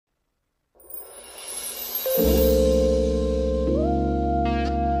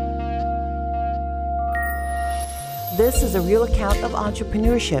This is a real account of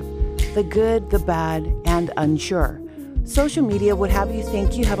entrepreneurship, the good, the bad, and unsure. Social media would have you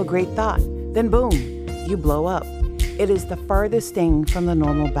think you have a great thought, then boom, you blow up. It is the farthest thing from the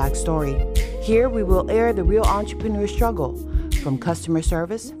normal backstory. Here we will air the real entrepreneur struggle, from customer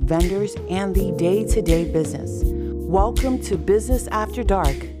service, vendors, and the day-to-day business. Welcome to Business After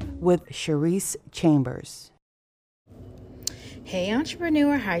Dark with Sharice Chambers. Hey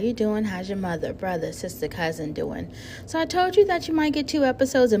entrepreneur, how you doing? How's your mother, brother, sister, cousin doing? So I told you that you might get 2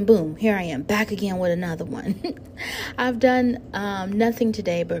 episodes and boom, here I am back again with another one. I've done nothing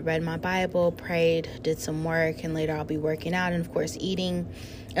today but read my Bible, prayed, did some work, and later I'll be working out and of course eating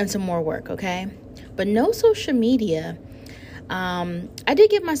and some more work, okay? But no social media. I did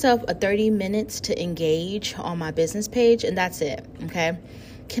give myself a 30 minutes to engage on my business page and that's it, okay?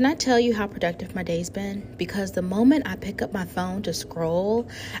 Can I tell you how productive my day's been? Because the moment I pick up my phone to scroll,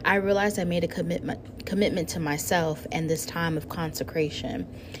 I realized I made a commitment to myself and this time of consecration.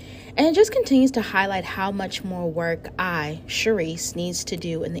 And it just continues to highlight how much more work I, Sharice, needs to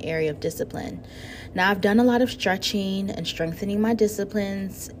do in the area of discipline. Now, I've done a lot of stretching and strengthening my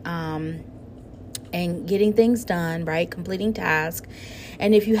disciplines, and getting things done, right? Completing tasks.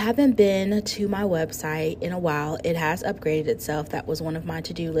 And if you haven't been to my website in a while, it has upgraded itself. That was one of my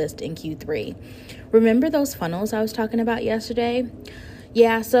to-do lists in Q3. Remember those funnels I was talking about yesterday?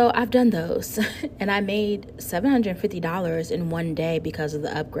 Yeah, so I've done those and I made $750 in one day because of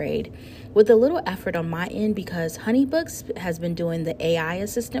the upgrade with a little effort on my end because HoneyBooks has been doing the AI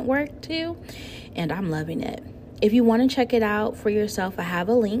assistant work too, and I'm loving it. If you want to check it out for yourself, I have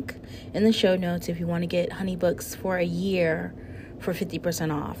a link in the show notes if you want to get HoneyBooks for a year for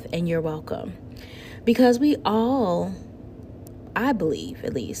 50% off, and you're welcome. Because we all, I believe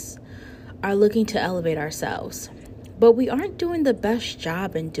at least, are looking to elevate ourselves, but we aren't doing the best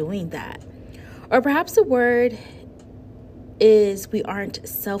job in doing that. Or perhaps the word is we aren't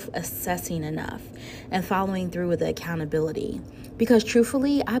self-assessing enough and following through with the accountability. Because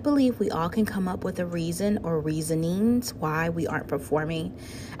truthfully, I believe we all can come up with a reason or reasonings why we aren't performing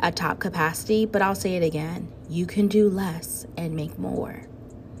at top capacity. But I'll say it again, you can do less and make more.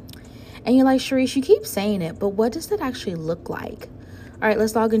 And you're like, Sharice, you keep saying it, but what does that actually look like? All right,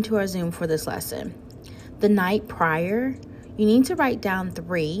 let's log into our Zoom for this lesson. The night prior, you need to write down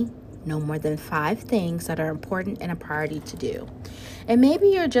 3, no more than 5 things that are important and a priority to do. And maybe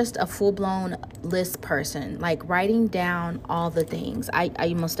you're just a full-blown list person, like writing down all the things.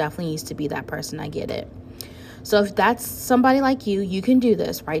 I most definitely used to be that person. I get it. So if that's somebody like you, you can do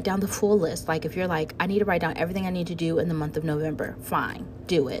this. Write down the full list. Like if you're like, I need to write down everything I need to do in the month of November. Fine,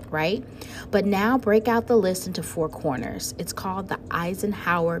 do it, right? But now break out the list into 4 corners. It's called the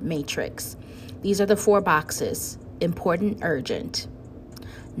Eisenhower Matrix. These are the 4 boxes. Important, urgent.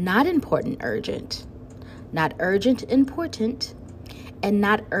 Not important, urgent. Not urgent, important. And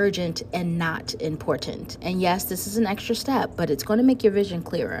not urgent and not important. And yes, this is an extra step, but it's going to make your vision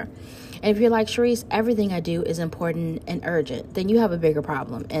clearer. And if you're like, Sharice, everything I do is important and urgent, then you have a bigger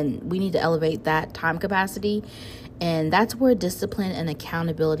problem. And we need to elevate that time capacity. And that's where discipline and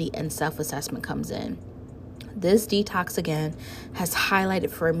accountability and self-assessment comes in. This detox, again, has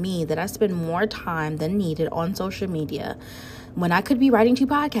highlighted for me that I spend more time than needed on social media when I could be writing 2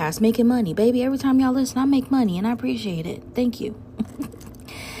 podcasts, making money. Baby, every time y'all listen, I make money, and I appreciate it. Thank you.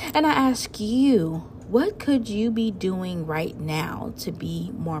 And I ask you, what could you be doing right now to be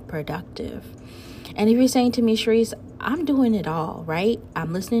more productive? And if you're saying to me, Sharice, I'm doing it all, right?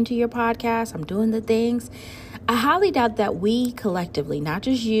 I'm listening to your podcast. I'm doing the things. I highly doubt that we collectively, not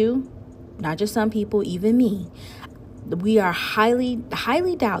just you, not just some people, even me, we are highly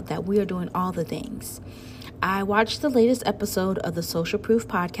doubt that we are doing all the things. I watched the latest episode of the Social Proof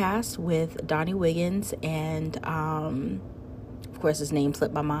podcast with Donnie Wiggins and, of course, his name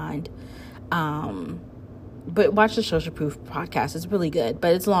slipped my mind. But watch the Social Proof podcast. It's really good,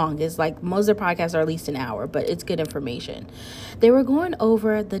 but it's long. It's like most of their podcasts are at least an hour, but it's good information. They were going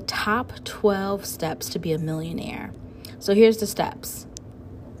over the top 12 steps to be a millionaire. So here's the steps.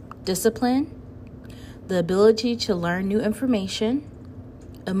 Discipline, the ability to learn new information,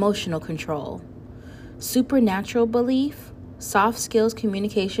 emotional control, supernatural belief, soft skills,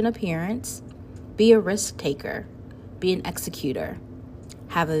 communication, appearance, be a risk taker, be an executor,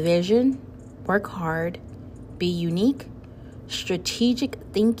 have a vision, work hard, be unique, strategic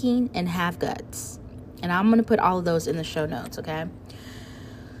thinking, and have guts. And I'm going to put all of those in the show notes, okay?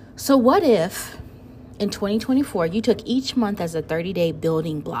 So what if in 2024, you took each month as a 30-day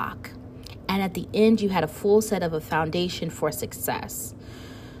building block, and at the end, you had a full set of a foundation for success?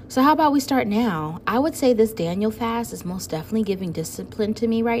 So how about we start now? I would say this Daniel fast is most definitely giving discipline to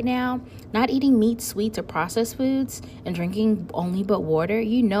me right now. Not eating meat, sweets, or processed foods and drinking only but water.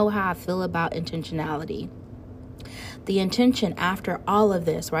 You know how I feel about intentionality. The intention after all of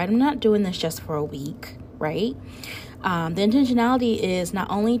this, right? I'm not doing this just for a week, right? The intentionality is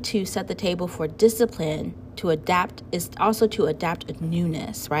not only to set the table for discipline, to adapt, is also to adapt a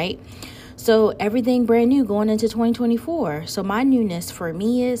newness, right? So everything brand new going into 2024. So my newness for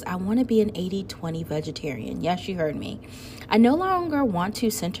me is I want to be an 80-20 vegetarian. Yes, you heard me. I no longer want to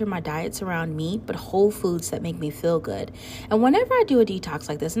center my diets around meat, but whole foods that make me feel good. And whenever I do a detox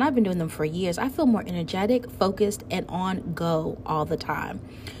like this, and I've been doing them for years, I feel more energetic, focused, and on go all the time.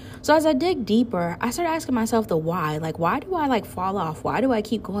 So as I dig deeper, I started asking myself the why. Like, why do I fall off? Why do I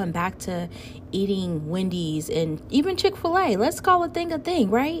keep going back to eating Wendy's and even Chick-fil-A? Let's call a thing,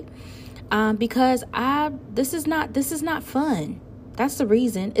 right? Because this is not fun. That's the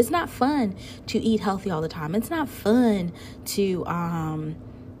reason. It's not fun to eat healthy all the time. It's not fun to,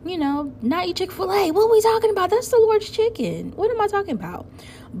 not eat Chick-fil-A. What are we talking about? That's the Lord's chicken. What am I talking about?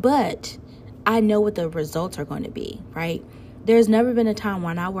 But I know what the results are going to be, right? There's never been a time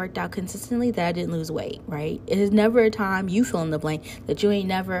when I worked out consistently that I didn't lose weight, right? It is never a time, you fill in the blank, that you ain't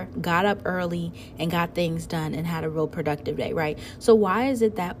never got up early and got things done and had a real productive day, right? So why is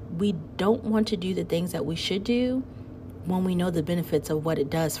it that we don't want to do the things that we should do when we know the benefits of what it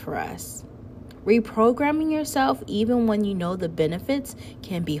does for us? Reprogramming yourself, even when you know the benefits,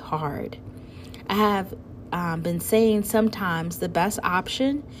 can be hard. I have been saying sometimes the best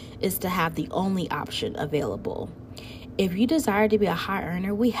option is to have the only option available. If you desire to be a high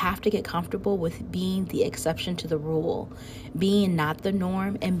earner, we have to get comfortable with being the exception to the rule, being not the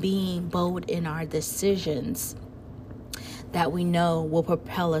norm, and being bold in our decisions that we know will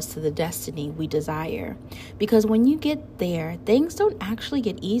propel us to the destiny we desire. Because when you get there, things don't actually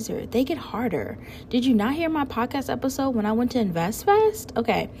get easier. They get harder. Did you not hear my podcast episode when I went to Invest Fest?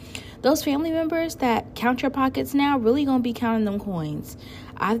 Okay. Those family members that count your pockets now really gonna be counting them coins.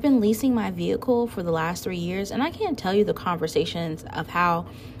 I've been leasing my vehicle for the last 3 years, and I can't tell you the conversations of how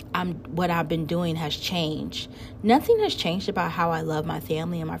what I've been doing has changed. Nothing has changed about how I love my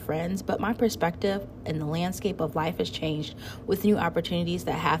family and my friends, but my perspective and the landscape of life has changed with new opportunities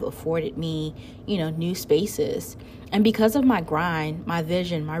that have afforded me, new spaces. And because of my grind, my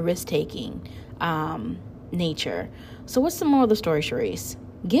vision, my risk-taking nature. So what's the moral of the story, Sharice?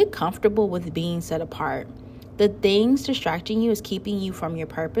 Get comfortable with being set apart. The things distracting you is keeping you from your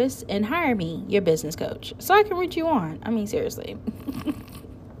purpose, and hire me, your business coach, so I can reach you on. I mean, seriously.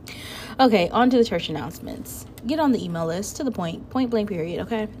 Okay, on to the church announcements. Get on the email list, to the point blank period,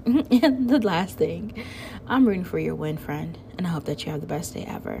 okay? And the last thing, I'm rooting for your win, friend, and I hope that you have the best day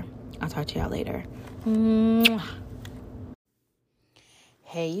ever. I'll talk to y'all later. Mwah.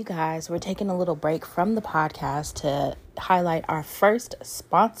 Hey, you guys, we're taking a little break from the podcast to highlight our first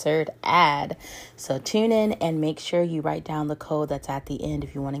sponsored ad. So tune in and make sure you write down the code that's at the end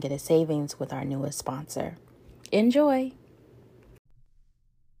if you want to get a savings with our newest sponsor. Enjoy.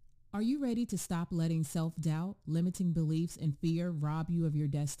 Are you ready to stop letting self-doubt, limiting beliefs, and fear rob you of your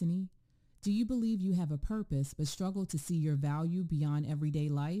destiny? Do you believe you have a purpose but struggle to see your value beyond everyday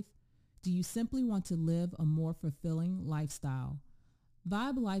life? Do you simply want to live a more fulfilling lifestyle?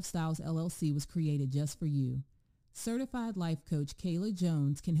 Vibe Lifestyles LLC was created just for you. Certified life coach Kayla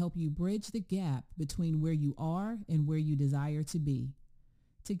Jones can help you bridge the gap between where you are and where you desire to be.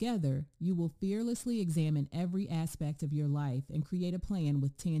 Together, you will fearlessly examine every aspect of your life and create a plan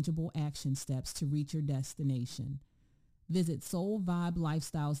with tangible action steps to reach your destination. Visit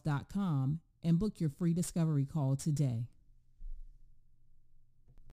soulvibelifestyles.com and book your free discovery call today.